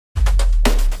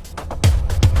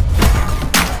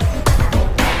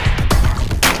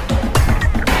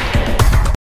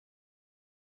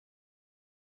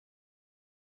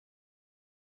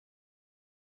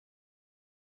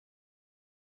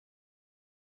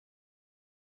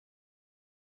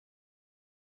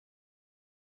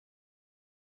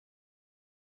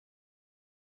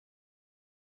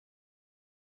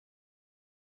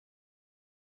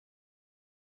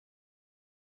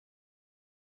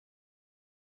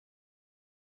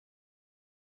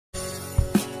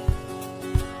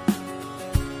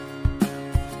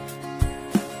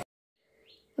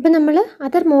അപ്പോൾ നമ്മൾ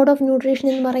other mode of nutrition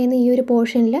എന്ന് പറയുന്ന ഈ ഒരു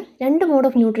പോർഷനിൽ 2 മോഡ്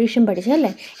ഓഫ് ന്യൂട്രീഷൻ പഠിച്ചു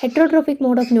അല്ലേ. ഹെറ്ററോട്രോഫിക്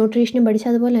മോഡ് ഓഫ് ന്യൂട്രീഷനും പഠിച്ചു,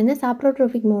 അതുപോലെ തന്നെ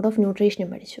സാപ്രോട്രോഫിക് മോഡ് ഓഫ് ന്യൂട്രീഷനും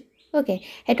പഠിച്ചു. Okay,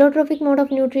 heterotrophic mode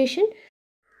of nutrition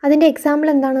അതിൻ്റെ എക്സാമ്പിൾ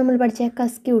എന്താണ് നമ്മൾ പഠിച്ചത്?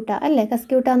 കസ്ക്യൂട്ട അല്ലേ.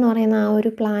 കസ്ക്യൂട്ട എന്ന് പറയുന്ന ആ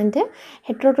ഒരു പ്ലാന്റ്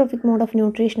ഹെറ്ററോട്രോഫിക് മോഡ് ഓഫ്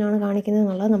ന്യൂട്രീഷനാണ് കാണിക്കുന്നത്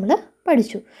എന്നുള്ളത് നമ്മൾ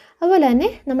പഠിച്ചു. അതുപോലെ തന്നെ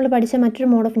നമ്മൾ പഠിച്ച മറ്റൊരു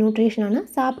mode of ന്യൂട്രീഷനാണ്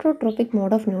saprotrophic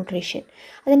mode of nutrition.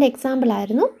 അതിൻ്റെ എക്സാമ്പിൾ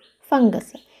ആയിരുന്നു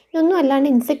ഫംഗസ്. ഇതൊന്നും അല്ലാണ്ട്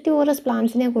ഇൻസെക്ടിവോറസ്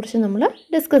പ്ലാന്റ്സിനെ കുറിച്ച് നമ്മൾ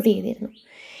ഡിസ്കസ് ചെയ്തിരുന്നു.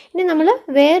 ഇനി നമ്മൾ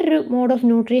വേറൊരു മോഡ് ഓഫ്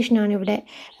ന്യൂട്രീഷനാണ് ഇവിടെ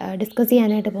ഡിസ്കസ്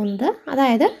ചെയ്യാനായിട്ട് പോകുന്നത്,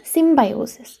 അതായത്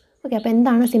സിംബയോസിസ്. ഓക്കെ, അപ്പോൾ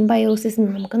എന്താണ് സിംബയോസിസ്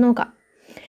എന്ന് നമുക്ക് നോക്കാം.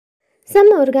 Some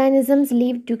organisms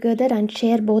live together and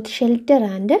share both shelter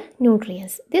and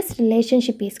nutrients. This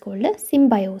relationship is called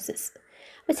symbiosis.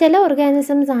 അപ്പോൾ ചില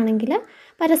ഓർഗാനിസംസ് ആണെങ്കിൽ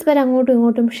പരസ്പരം അങ്ങോട്ടും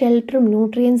ഇങ്ങോട്ടും ഷെൽട്ടറും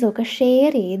ന്യൂട്രിയൻസും ഒക്കെ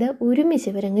ഷെയർ ചെയ്ത് ഒരുമിച്ച്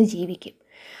ഇവരങ്ങ് ജീവിക്കും.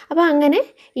 അപ്പോൾ അങ്ങനെ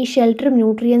ഈ ഷെൽട്ടറും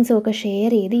ന്യൂട്രിയൻസും ഒക്കെ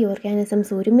ഷെയർ ചെയ്ത് ഈ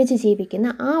ഓർഗാനിസംസ് ഒരുമിച്ച് ജീവിക്കുന്ന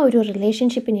ആ ഒരു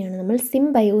റിലേഷൻഷിപ്പിനെയാണ് നമ്മൾ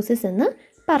സിംബയോസിസ് എന്ന്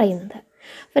പറയുന്നത്.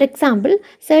 For example,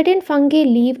 certain fungi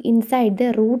live inside the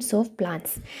roots of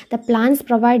plants. The plants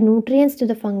provide nutrients to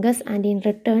the fungus and in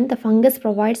return the fungus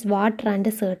provides water and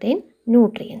certain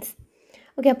nutrients.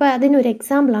 Okay, അപ്പോൾ അതിനൊരു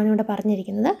എക്സാമ്പിളാണ് ഇവിടെ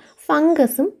പറഞ്ഞിരിക്കുന്നത്.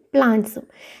 ഫംഗസും പ്ലാന്റ്സും.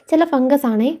 ചില ഫംഗസ്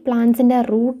ആണെങ്കിൽ പ്ലാന്റ്സിൻ്റെ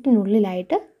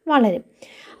റൂട്ടിനുള്ളിലായിട്ട് വളരും.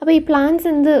 അപ്പോൾ ഈ പ്ലാന്റ്സ്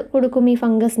എന്ത് കൊടുക്കും? ഈ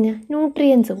ഫംഗസിന്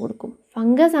ന്യൂട്രിയൻസ് കൊടുക്കും.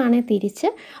 ഫംഗസ് ആണെങ്കിൽ തിരിച്ച്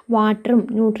വാട്ടറും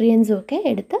ന്യൂട്രിയൻസും ഒക്കെ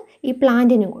എടുത്ത് ഈ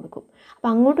പ്ലാന്റിന് കൊടുക്കും.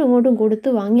 അപ്പോൾ അങ്ങോട്ടും ഇങ്ങോട്ടും കൊടുത്ത്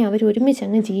വാങ്ങി അവർ ഒരുമിച്ച്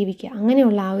അങ്ങ് ജീവിക്കുക.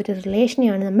 അങ്ങനെയുള്ള ആ ഒരു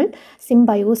റിലേഷനെയാണ് നമ്മൾ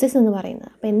സിംബയോസിസ് എന്ന് പറയുന്നത്.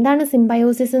 അപ്പോൾ എന്താണ്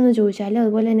സിംബയോസിസ് എന്ന് ചോദിച്ചാൽ,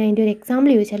 അതുപോലെ തന്നെ അതിൻ്റെ ഒരു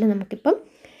എക്സാമ്പിൾ ചോദിച്ചാൽ നമുക്കിപ്പം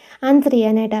ആൻസർ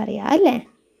ചെയ്യാനായിട്ട് അറിയാം അല്ലേ.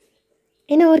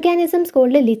 In organisms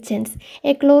called lichens,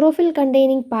 a chlorophyll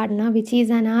containing partner which is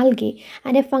an algae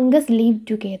and a fungus live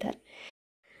together.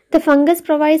 The fungus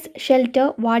provides shelter,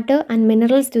 water and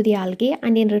minerals to the algae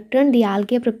and in return the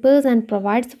algae prepares and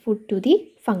provides food to the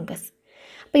fungus.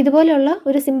 അപ്പോൾ ഇതുപോലെയുള്ള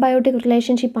ഒരു symbiotic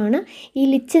റിലേഷൻഷിപ്പാണ് ഈ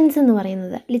ലിച്ചൻസ് എന്ന്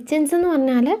പറയുന്നത്. ലിച്ചൻസ് എന്ന്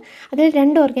പറഞ്ഞാൽ അതിൽ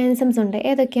 2 organisms ഉണ്ട്.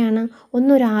 ഏതൊക്കെയാണ്?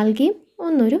 ഒന്നൊരു ആൽഗയും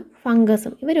ഒന്നൊരു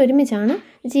ഫംഗസും. ഇവർ ഒരുമിച്ചാണ്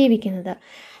ജീവിക്കുന്നത്.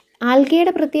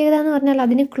 ആൽഗയുടെ പ്രത്യേകത എന്ന് പറഞ്ഞാൽ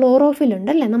അതിന് ക്ലോറോഫിൽ ഉണ്ട്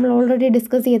അല്ലേ. നമ്മൾ ഓൾറെഡി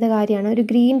ഡിസ്കസ് ചെയ്ത കാര്യമാണ്. ഒരു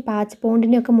ഗ്രീൻ പാച്ച്,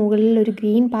 പോണ്ടിൻ്റെയൊക്കെ മുകളിൽ ഒരു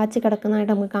ഗ്രീൻ പാച്ച്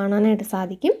കിടക്കുന്നതായിട്ട് നമുക്ക് കാണാനായിട്ട്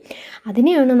സാധിക്കും.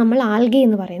 അതിനെയാണ് നമ്മൾ ആൽഗ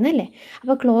എന്ന് പറയുന്നത് അല്ലേ.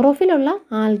 അപ്പോൾ ക്ലോറോഫിലുള്ള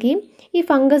ആൽഗയും ഈ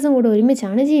ഫംഗസും കൂടെ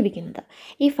ഒരുമിച്ചാണ് ജീവിക്കുന്നത്.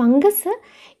 ഈ ഫംഗസ്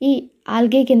ഈ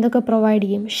ആൽഗയ്ക്ക് എന്തൊക്കെ പ്രൊവൈഡ്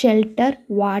ചെയ്യും? ഷെൽട്ടർ,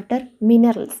 വാട്ടർ,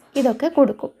 മിനറൽസ് ഇതൊക്കെ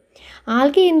കൊടുക്കും.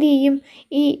 ആൽഗ എന്ത് ചെയ്യും?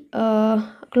 ഈ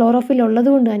ക്ലോറോഫിൽ ഉള്ളത്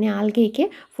കൊണ്ട് തന്നെ ആൽഗയ്ക്ക്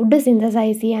ഫുഡ്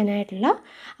സിന്തസൈസ് ചെയ്യാനായിട്ടുള്ള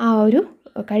ആ ഒരു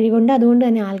കഴിവുണ്ട്. അതുകൊണ്ട്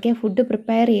തന്നെ ആൽഗെ ഫുഡ്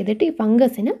പ്രിപ്പയർ ചെയ്തിട്ട് ഈ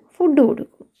ഫംഗസിന് ഫുഡ്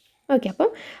കൊടുക്കും. ഓക്കെ, അപ്പം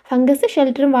ഫംഗസ്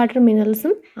ഷെൽട്ടറും വാട്ടറും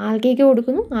മിനറൽസും ആൽഗയ്ക്ക്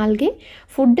കൊടുക്കുന്നു, ആൽഗെ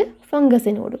ഫുഡ്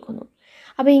ഫംഗസിന് കൊടുക്കുന്നു.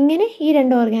 അപ്പോൾ ഇങ്ങനെ ഈ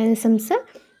 2 ഓർഗാനിസംസ്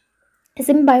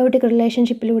സിംബയോട്ടിക്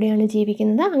റിലേഷൻഷിപ്പിലൂടെയാണ്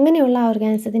ജീവിക്കുന്നത്. അങ്ങനെയുള്ള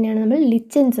ഓർഗാനിസത്തിനെയാണ് നമ്മൾ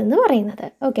ലിച്ചൻസ് എന്ന് പറയുന്നത്.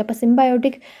 ഓക്കെ, അപ്പോൾ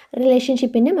സിംബയോട്ടിക്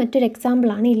റിലേഷൻഷിപ്പിൻ്റെ മറ്റൊരു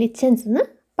എക്സാമ്പിളാണ് ഈ ലിച്ചൻസ് എന്ന്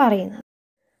പറയുന്നത്.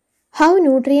 How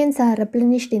nutrients R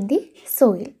replenished in the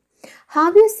soil.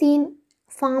 Have you seen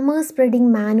farmers spreading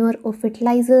manure or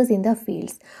fertilizers in the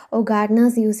fields or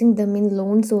gardeners using them in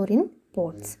lawns or in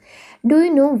pots? Do you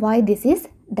know why this is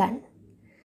done?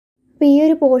 അപ്പോൾ ഈ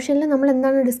ഒരു പോർഷനിൽ നമ്മൾ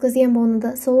എന്താണ് discuss ചെയ്യാൻ പോകുന്നത്?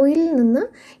 സോയിലിൽ നിന്ന്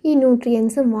ഈ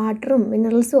ന്യൂട്രിയൻസും വാട്ടറും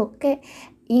മിനറൽസും ഒക്കെ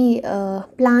ഈ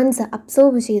പ്ലാന്റ്സ്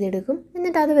അബ്സോർബ് ചെയ്തെടുക്കും.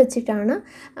 എന്നിട്ട് അത് വെച്ചിട്ടാണ്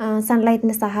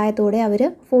സൺലൈറ്റിൻ്റെ സഹായത്തോടെ അവർ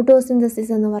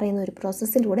ഫോട്ടോസിന്തസിസ് എന്ന് പറയുന്ന ഒരു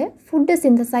പ്രോസസ്സിലൂടെ ഫുഡ്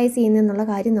സിന്തസൈസ് ചെയ്യുന്നതെന്നുള്ള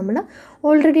കാര്യം നമ്മൾ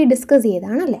ഓൾറെഡി ഡിസ്കസ്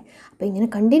ചെയ്തതാണല്ലേ. അപ്പോൾ ഇങ്ങനെ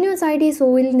കണ്ടിന്യൂസ് ആയിട്ട് ഈ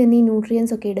സോയിലിൽ നിന്ന് ഈ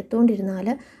ന്യൂട്രിയൻസ് ഒക്കെ എടുത്തുകൊണ്ടിരുന്നാൽ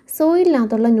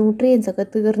സോയിലിനകത്തുള്ള ന്യൂട്രിയൻസ് ഒക്കെ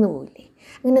തീർന്നു പോയില്ലേ.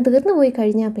 അങ്ങനെ തീർന്നു പോയി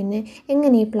കഴിഞ്ഞാൽ പിന്നെ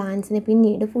എങ്ങനെ ഈ പ്ലാന്റ്സിന്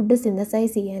പിന്നീട് ഫുഡ്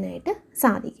സിന്തസൈസ് ചെയ്യാനായിട്ട്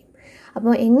സാധിക്കും?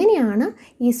 അപ്പോൾ എങ്ങനെയാണ്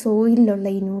ഈ സോയിലുള്ള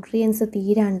ഈ ന്യൂട്രിയൻസ്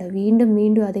തീരാണ്ട് വീണ്ടും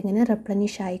വീണ്ടും അതിങ്ങനെ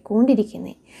റെപ്ലനിഷ്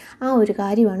ആയിക്കൊണ്ടിരിക്കുന്നത്? ആ ഒരു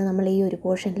കാര്യമാണ് നമ്മൾ ഈ ഒരു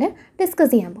പോർഷനിൽ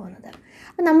ഡിസ്കസ് ചെയ്യാൻ പോകുന്നത്.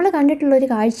 അപ്പോൾ നമ്മൾ കണ്ടിട്ടുള്ളൊരു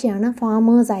കാഴ്ചയാണ്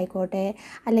ഫാമേഴ്സ് ആയിക്കോട്ടെ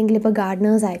അല്ലെങ്കിൽ ഇപ്പോൾ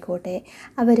ഗാർഡനേഴ്സ് ആയിക്കോട്ടെ,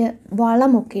 അവർ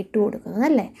വളമൊക്കെ ഇട്ട് കൊടുക്കുന്നത്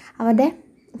അല്ലേ. അവരുടെ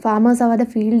ഫാമേഴ്സ് അവരുടെ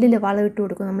ഫീൽഡിൽ വളം ഇട്ട്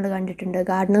കൊടുക്കും, നമ്മൾ കണ്ടിട്ടുണ്ട്.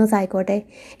 ഗാർഡനേഴ്സ് ആയിക്കോട്ടെ,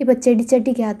 ഇപ്പോൾ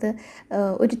ചെടിച്ചട്ടിക്കകത്ത്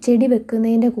ഒരു ചെടി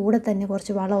വെക്കുന്നതിൻ്റെ കൂടെ തന്നെ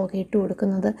കുറച്ച് വളമൊക്കെ ഇട്ട്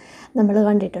കൊടുക്കുന്നത് നമ്മൾ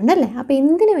കണ്ടിട്ടുണ്ടല്ലേ. അപ്പോൾ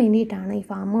എന്തിനു വേണ്ടിയിട്ടാണ് ഈ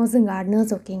ഫാമേഴ്സും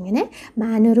ഗാർഡനേഴ്സും ഒക്കെ ഇങ്ങനെ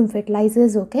മാനുവറും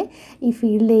ഫെർട്ടിലൈസേഴ്സും ഒക്കെ ഈ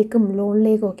ഫീൽഡിലേക്കും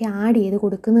ലോണിലേക്കും ഒക്കെ ആഡ് ചെയ്ത്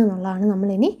കൊടുക്കുന്നത് എന്നുള്ളതാണ്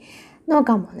നമ്മളിനി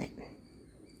നോക്കാൻ പോകുന്നത്.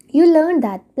 You learn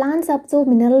that plants absorb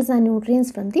minerals and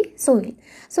nutrients from the soil,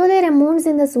 so their amounts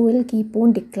in the soil keep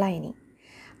on declining.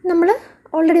 നമ്മൾ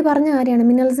ഓൾറെഡി പറഞ്ഞ കാര്യമാണ്.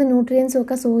 മിനറൽസും ന്യൂട്രിയൻസും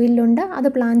ഒക്കെ സോയിലുണ്ട്, അത്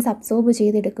പ്ലാന്റ്സ് അബ്സോർബ്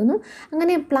ചെയ്തെടുക്കുന്നു.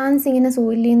 അങ്ങനെ പ്ലാന്റ്സ് ഇങ്ങനെ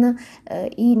സോയിലിൽ നിന്ന്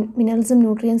ഈ മിനറൽസും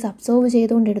ന്യൂട്രിയൻസ് അബ്സോർബ്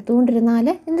എടുത്തുകൊണ്ടിരുന്നാൽ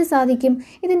എന്ത് സാധിക്കും?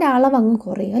 ഇതിൻ്റെ അളവ് അങ്ങ്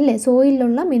കുറയും അല്ലേ.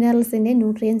 സോയിലുള്ള മിനറൽസിൻ്റെ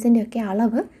ന്യൂട്രിയൻസിൻ്റെ ഒക്കെ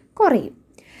അളവ് കുറയും.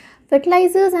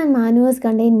 Fertilizers and manures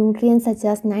contain nutrients such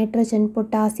as nitrogen,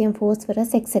 potassium, phosphorus,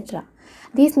 etc.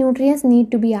 These nutrients need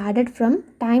to be added from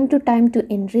time to time to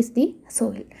enrich the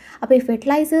soil. അപ്പോൾ ഈ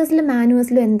ഫെർട്ടിലൈസേഴ്സിലും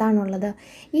മാനുവേഴ്സിലും എന്താണുള്ളത്?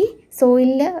 ഈ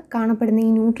സോയിലിൽ കാണപ്പെടുന്ന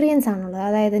ഈ ന്യൂട്രിയൻസ് ആണുള്ളത്.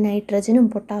 അതായത് നൈട്രജനും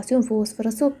പൊട്ടാസ്യവും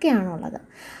ഫോസ്ഫറസും ഒക്കെയാണുള്ളത്.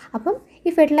 അപ്പം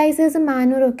ഈ ഫെർട്ടിലൈസേഴ്സും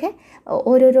മാനുവറും ഒക്കെ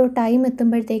ഓരോരോ ടൈം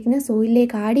എത്തുമ്പോഴത്തേക്കിന്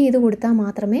സോയിലിലേക്ക് ആഡ് ചെയ്ത് കൊടുത്താൽ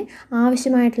മാത്രമേ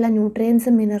ആവശ്യമായിട്ടുള്ള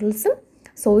ന്യൂട്രിയൻസും മിനറൽസും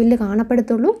സോയിലിൽ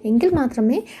കാണപ്പെടുത്തുള്ളൂ. എങ്കിൽ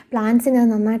മാത്രമേ പ്ലാന്റ്സിന് അത്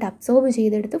നന്നായിട്ട് അബ്സോർബ്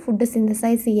ചെയ്തെടുത്ത് ഫുഡ്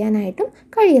സിന്തസൈസ് ചെയ്യാനായിട്ടും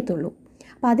കഴിയത്തുള്ളൂ.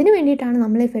 അപ്പോൾ അതിന് വേണ്ടിയിട്ടാണ്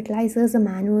നമ്മൾ ഈ ഫെർട്ടിലൈസേഴ്സും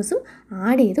മാനുവേഴ്സും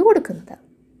ആഡ് ചെയ്ത് കൊടുക്കുന്നത്.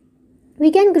 We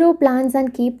can grow plants and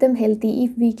keep them healthy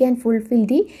if we can fulfill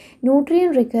the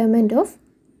nutrient requirement of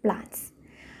plants.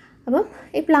 അപ്പം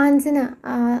ഈ പ്ലാന്റ്സിന്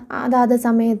അതാത്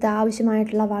സമയത്ത്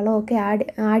ആവശ്യമായിട്ടുള്ള വളമൊക്കെ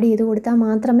ആഡ് ചെയ്ത് കൊടുത്താൽ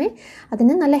മാത്രമേ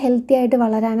അതിന് നല്ല ഹെൽത്തി ആയിട്ട്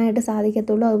വളരാനായിട്ട്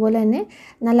സാധിക്കത്തുള്ളൂ. അതുപോലെ തന്നെ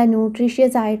നല്ല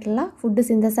ന്യൂട്രീഷ്യസ് ആയിട്ടുള്ള ഫുഡ്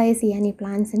സിന്തസൈസ് ചെയ്യാൻ ഈ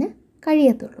പ്ലാന്റ്സിന്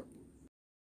കഴിയത്തുള്ളൂ.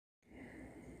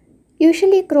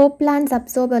 Usually crop plants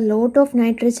absorb a lot of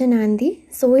nitrogen and the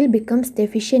soil becomes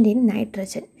deficient in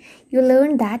nitrogen. You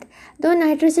learn that though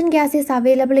nitrogen gas is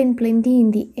available in plenty in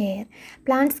the air,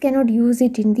 plants cannot use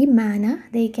it in the manner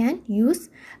they can use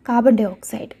carbon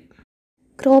dioxide.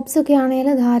 Crops ഒക്കെ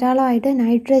ആണെങ്കിൽ ധാരാളമായിട്ട്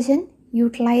nitrogen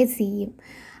utilise ചെയ്യും.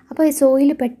 അപ്പോൾ ഈ soil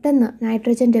പെട്ടെന്ന്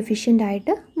nitrogen deficient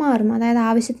ആയിട്ട് മാറും. അതായത്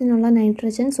ആവശ്യത്തിനുള്ള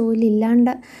നൈട്രജൻ സോയിൽ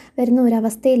ഇല്ലാണ്ട് വരുന്ന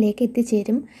ഒരവസ്ഥയിലേക്ക്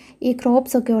എത്തിച്ചേരും ഈ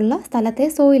ക്രോപ്സ് ഒക്കെ ഉള്ള സ്ഥലത്തെ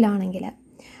സോയിലാണെങ്കിൽ.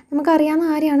 നമുക്കറിയാവുന്ന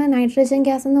കാര്യമാണ് നൈട്രജൻ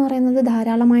ഗ്യാസ് എന്ന് പറയുന്നത്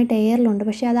ധാരാളമായിട്ട് എയറിലുണ്ട്.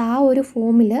 പക്ഷേ അത് ആ ഒരു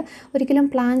ഫോമിൽ ഒരിക്കലും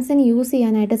പ്ലാന്റ്സിന് യൂസ്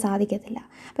ചെയ്യാനായിട്ട് സാധിക്കത്തില്ല.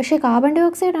 പക്ഷേ കാർബൺ ഡൈ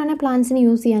ഓക്സൈഡ് ആണ് പ്ലാന്റ്സിന്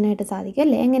യൂസ് ചെയ്യാനായിട്ട് സാധിക്കും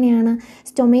അല്ലേ? എങ്ങനെയാണ്?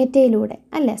 സ്റ്റൊമേറ്റയിലൂടെ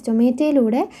അല്ലേ?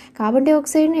 സ്റ്റൊമേറ്റയിലൂടെ കാർബൺ ഡൈ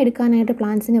ഓക്സൈഡിനെ എടുക്കാനായിട്ട്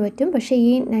പ്ലാന്റ്സിന് പറ്റും. പക്ഷേ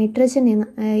ഈ നൈട്രജൻ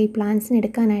ഈ പ്ലാന്റ്സിന്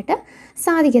എടുക്കാനായിട്ട്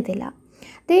സാധിക്കത്തില്ല.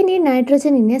 They need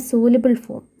nitrogen in a soluble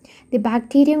form. The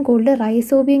bacterium called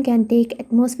rhizobium can take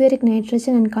atmospheric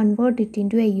nitrogen and convert it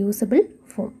into a usable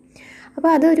form. അപ്പോൾ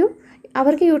അതൊരു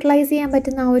അവർക്ക് യൂട്ടിലൈസ് ചെയ്യാൻ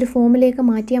പറ്റുന്ന ആ ഒരു ഫോമിലേക്ക്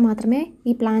മാറ്റിയാൽ മാത്രമേ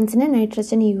ഈ പ്ലാന്റ്സിന്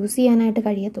നൈട്രജൻ യൂസ് ചെയ്യാനായിട്ട്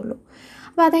കഴിയത്തുള്ളൂ.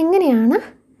 അപ്പോൾ അതെങ്ങനെയാണ്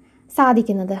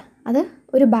സാധിക്കുന്നത്? അത്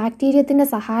ഒരു ബാക്ടീരിയത്തിൻ്റെ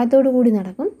സഹായത്തോടു കൂടി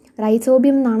നടക്കും.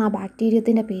 റൈസോബിയം എന്നാണ് ആ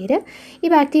ബാക്ടീരിയത്തിൻ്റെ പേര്. ഈ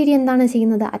ബാക്ടീരിയ എന്താണ്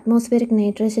ചെയ്യുന്നത്? അറ്റ്മോസ്ഫിയറിക്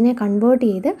നൈട്രജനെ കൺവേർട്ട്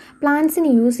ചെയ്ത്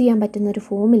പ്ലാന്റ്സിന് യൂസ് ചെയ്യാൻ പറ്റുന്ന ഒരു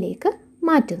ഫോമിലേക്ക്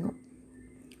മാറ്റുന്നു.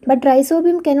 But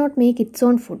rhizobium cannot make its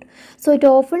own food, so it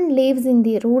often lives in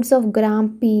the roots of gram,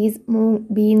 peas, mung,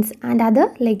 beans and other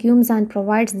legumes and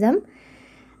provides them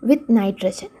with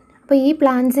nitrogen. അപ്പോൾ ഈ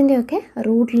പ്ലാന്റ്സിൻ്റെയൊക്കെ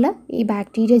റൂട്ടിൽ ഈ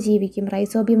ബാക്ടീരിയ ജീവിക്കും.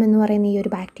 റൈസോബിയം എന്ന് പറയുന്ന ഈ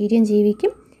ഒരു ബാക്ടീരിയം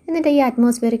ജീവിക്കും. എന്നിട്ട് ഈ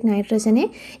അറ്റ്മോസ്ഫിയറിക് നൈട്രജനെ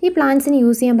ഈ പ്ലാന്റ്സിന്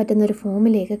യൂസ് ചെയ്യാൻ പറ്റുന്ന ഒരു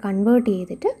ഫോമിലേക്ക് കൺവേർട്ട്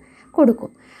ചെയ്തിട്ട്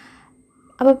കൊടുക്കും.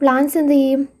 അപ്പോൾ പ്ലാന്റ്സ് എന്ത്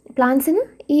ചെയ്യും? പ്ലാന്റ്സിന്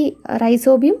ഈ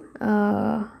റൈസോബിയം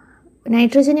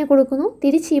നൈട്രജനെ കൊടുക്കുന്നു.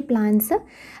 തിരിച്ച് ഈ പ്ലാന്റ്സ്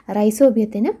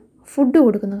റൈസോബിയത്തിന് ഫുഡ്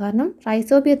കൊടുക്കുന്നു. കാരണം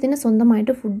റൈസോബിയത്തിന്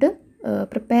സ്വന്തമായിട്ട് ഫുഡ്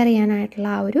പ്രിപ്പയർ ചെയ്യാനായിട്ടുള്ള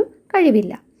ആ ഒരു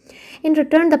കഴിവില്ല. In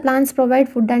return, the plants provide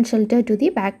food and shelter to the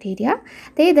bacteria.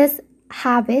 They thus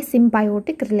have a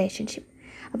symbiotic relationship.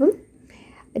 അപ്പം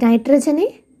നൈട്രജനെ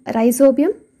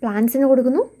റൈസോബിയം പ്ലാന്റ്സിന്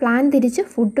കൊടുക്കുന്നു. പ്ലാന്റ് തിരിച്ച്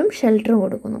ഫുഡും ഷെൽട്ടറും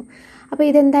കൊടുക്കുന്നു. അപ്പോൾ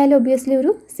ഇതെന്തായാലും ഒബ്വിയസ്ലി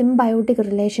ഒരു സിംബയോട്ടിക്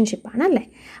റിലേഷൻഷിപ്പാണ് അല്ലേ?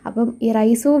 അപ്പം ഈ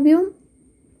റൈസോബിയവും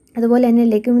അതുപോലെ തന്നെ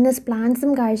ലെഗ്യൂമിനസ് പ്ലാന്റ്സും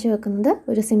കാഴ്ചവെക്കുന്നത്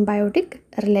ഒരു സിംബയോട്ടിക്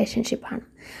റിലേഷൻഷിപ്പാണ്.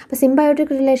 അപ്പോൾ സിംബയോട്ടിക്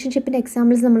റിലേഷൻഷിപ്പിൻ്റെ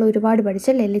എക്സാമ്പിൾസ് നമ്മൾ ഒരുപാട്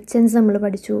പഠിച്ചല്ലേ? ലിച്ചൻസ് നമ്മൾ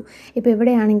പഠിച്ചു. ഇപ്പോൾ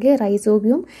ഇവിടെയാണെങ്കിൽ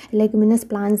റൈസോബിയവും ലെഗ്യൂമിനസ്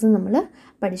പ്ലാന്റ്സും നമ്മൾ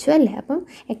പഠിച്ചു അല്ലേ? അപ്പം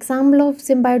എക്സാമ്പിൾ ഓഫ്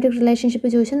സിംബയോട്ടിക് റിലേഷൻഷിപ്പ്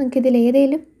ചോദിച്ചാൽ നിങ്ങൾക്ക് ഇതിൽ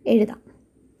ഏതെങ്കിലും എഴുതാം.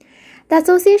 The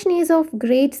association is of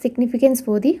great significance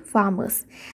for the farmers.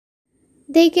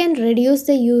 They can reduce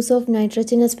the use of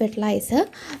nitrogenous fertilizer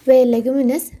where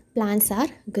leguminous plants are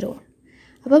grown.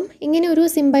 അപ്പം ഇങ്ങനെ ഒരു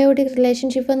സിംബയോട്ടിക്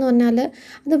റിലേഷൻഷിപ്പ് എന്ന് പറഞ്ഞാൽ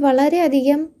അത്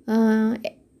വളരെയധികം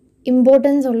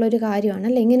ഇമ്പോർട്ടൻസ് ഉള്ളൊരു കാര്യമാണ്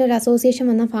അല്ലേ? ഇങ്ങനെ ഒരു അസോസിയേഷൻ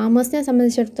വന്നാൽ ഫാമേഴ്സിനെ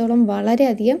സംബന്ധിച്ചിടത്തോളം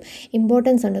വളരെയധികം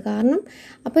ഇമ്പോർട്ടൻസ് ഉണ്ട്. കാരണം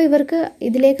അപ്പോൾ ഇവർക്ക്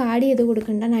ഇതിലേക്ക് ആഡ് ചെയ്ത്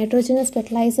കൊടുക്കേണ്ട നൈട്രോജനസ്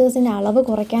ഫെർട്ടിലൈസേഴ്സിൻ്റെ അളവ്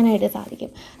കുറയ്ക്കാനായിട്ട്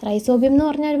സാധിക്കും. റൈസോബിയം എന്ന്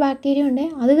പറഞ്ഞ ഒരു ബാക്ടീരിയ ഉണ്ട്.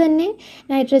 അത് തന്നെ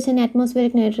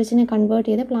അറ്റ്മോസ്ഫിയറിക് നൈട്രജനെ കൺവേർട്ട്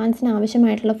ചെയ്ത് പ്ലാന്റ്സിന്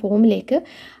ആവശ്യമായിട്ടുള്ള ഫോമിലേക്ക്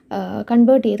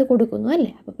കൺവേർട്ട് ചെയ്ത് കൊടുക്കുന്നു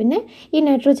അല്ലേ? അപ്പോൾ പിന്നെ ഈ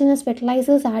നൈട്രോജനസ്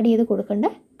ഫെർട്ടിലൈസേഴ്സ് ആഡ് ചെയ്ത് കൊടുക്കേണ്ട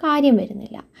കാര്യം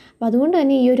വരുന്നില്ല. അപ്പോൾ അതുകൊണ്ട്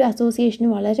തന്നെ ഈ ഒരു അസോസിയേഷന്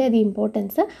വളരെയധികം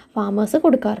ഇമ്പോർട്ടൻസ് ഫാമേഴ്സ്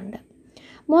കൊടുക്കാറുണ്ട്.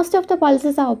 Most of the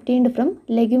pulses R obtained from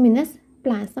leguminous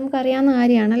plants. നമുക്കറിയാവുന്ന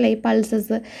കാര്യമാണല്ലേ ഈ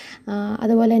പൾസസ്,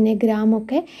 അതുപോലെ തന്നെ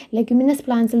ഗ്രാമൊക്കെ ലെഗ്യൂമിനസ്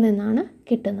പ്ലാന്റ്സിൽ നിന്നാണ്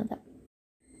കിട്ടുന്നത്.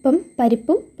 അപ്പം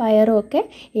പരിപ്പും പയറും ഒക്കെ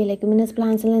ഈ ലെഗ്യൂമിനസ്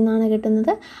പ്ലാന്റ്സിൽ നിന്നാണ്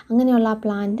കിട്ടുന്നത്. അങ്ങനെയുള്ള ആ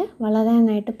പ്ലാന്റ്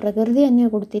വളരാനായിട്ട് പ്രകൃതി തന്നെ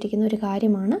കൊടുത്തിരിക്കുന്ന ഒരു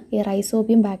കാര്യമാണ് ഈ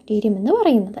റൈസോബിയം ബാക്ടീരിയം എന്ന്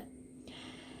പറയുന്നത്.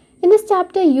 In this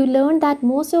chapter you learn that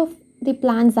most of the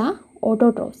plants are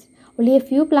autotrophs. Only a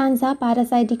few plants are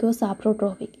parasitic or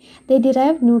saprotrophic. They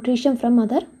derive nutrition from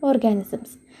other organisms.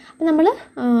 അപ്പോൾ നമ്മൾ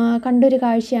കണ്ടൊരു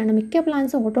കാഴ്ചയാണ് മിക്ക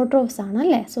പ്ലാന്റ്സും ഓട്ടോട്രോഫ്സ് ആണ്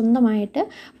അല്ലേ, സ്വന്തമായിട്ട്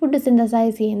ഫുഡ്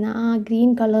സിന്തസൈസ് ചെയ്യുന്ന ആ ഗ്രീൻ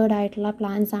കളേർഡ് ആയിട്ടുള്ള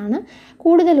പ്ലാന്റ്സ് ആണ്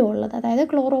കൂടുതലും ഉള്ളത്, അതായത്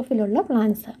ക്ലോറോഫിലുള്ള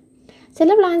പ്ലാന്റ്സ്. ചില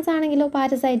പ്ലാന്റ്സ് ആണെങ്കിലോ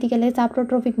പാരസൈറ്റിക് അല്ലെങ്കിൽ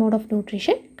സാപ്രോട്രോഫിക് മോഡ് ഓഫ്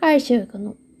ന്യൂട്രീഷൻ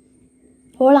കാഴ്ചവെക്കുന്നു.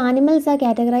 All animals are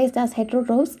categorized as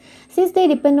heterotrophs since they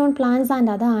depend on plants and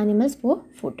other animals for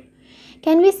food.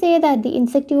 Can we say that the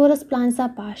insectivorous plants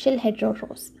are partial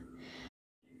heterotrophs?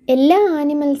 എല്ലാ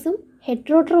ആനിമൽസും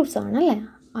ഹെറ്ററോട്രോഫ്സ് ആണല്ലേ.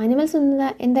 Animals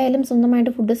എന്തായാലും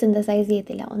സ്വന്തമായിട്ട് food synthesise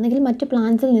ചെയ്യത്തില്ല. ഒന്നുകിൽ മറ്റ്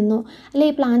പ്ലാന്റ്സിൽ നിന്നോ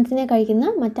അല്ലെങ്കിൽ ഈ പ്ലാന്റ്സിനെ കഴിക്കുന്ന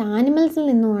മറ്റ് ആനിമൽസിൽ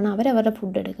നിന്നോ ആണ് അവരവരുടെ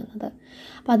ഫുഡ് എടുക്കുന്നത്.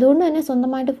 അപ്പോൾ അതുകൊണ്ട് തന്നെ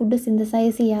സ്വന്തമായിട്ട് ഫുഡ്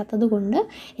സിന്തസൈസ് ചെയ്യാത്തത് കൊണ്ട്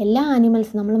എല്ലാ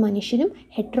ആനിമൽസും, നമ്മൾ മനുഷ്യരും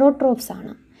ഹെറ്ററോട്രോഫ്സ്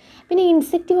ആണ്. പിന്നെ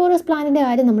ഇൻസെക്ടിവോറസ് പ്ലാന്റിൻ്റെ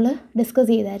കാര്യം നമ്മൾ ഡിസ്കസ്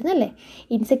ചെയ്തായിരുന്നു അല്ലേ.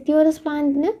 ഇൻസെക്ടിവോറസ്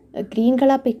പ്ലാന്റിന് ഗ്രീൻ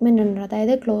കളർ പിഗ്മെൻ്റ് ഉണ്ട്,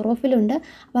 അതായത് ക്ലോറോഫിലുണ്ട്.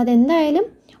 അപ്പോൾ അതെന്തായാലും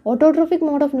ഓട്ടോട്രോഫിക്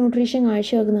മോഡ് ഓഫ് ന്യൂട്രീഷൻ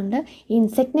കാഴ്ചവെക്കുന്നുണ്ട്. ഈ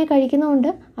ഇൻസെക്റ്റിനെ കഴിക്കുന്നതുകൊണ്ട്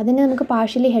അതിനെ നമുക്ക്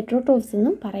പാർഷ്യലി ഹെറ്ററോട്രോഫ്സ്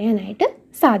എന്നും പറയാനായിട്ട്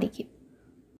സാധിക്കും.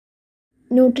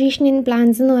 ന്യൂട്രീഷൻ ഇൻ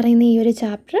പ്ലാന്റ്സ് എന്ന് പറയുന്ന ഈ ഒരു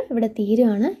ചാപ്റ്റർ ഇവിടെ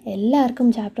തീരുകയാണ്. എല്ലാവർക്കും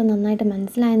ചാപ്റ്റർ നന്നായിട്ട്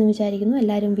മനസ്സിലായെന്ന് വിചാരിക്കുന്നു.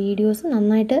 എല്ലാവരും വീഡിയോസ്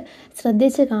നന്നായിട്ട്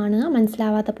ശ്രദ്ധിച്ച് കാണുക.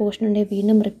 മനസ്സിലാവാത്ത പോർഷൻ ഉണ്ടെങ്കിൽ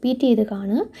വീണ്ടും റിപ്പീറ്റ് ചെയ്ത്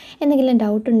കാണുക. എന്തെങ്കിലും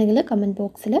ഡൗട്ട് ഉണ്ടെങ്കിൽ കമൻറ്റ്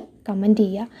ബോക്സിൽ കമൻറ്റ്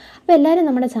ചെയ്യുക. അപ്പോൾ എല്ലാവരും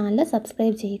നമ്മുടെ ചാനൽ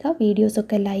സബ്സ്ക്രൈബ് ചെയ്യുക,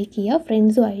 വീഡിയോസൊക്കെ ലൈക്ക് ചെയ്യുക,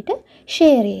 ഫ്രണ്ട്സുമായിട്ട്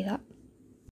ഷെയർ ചെയ്യുക.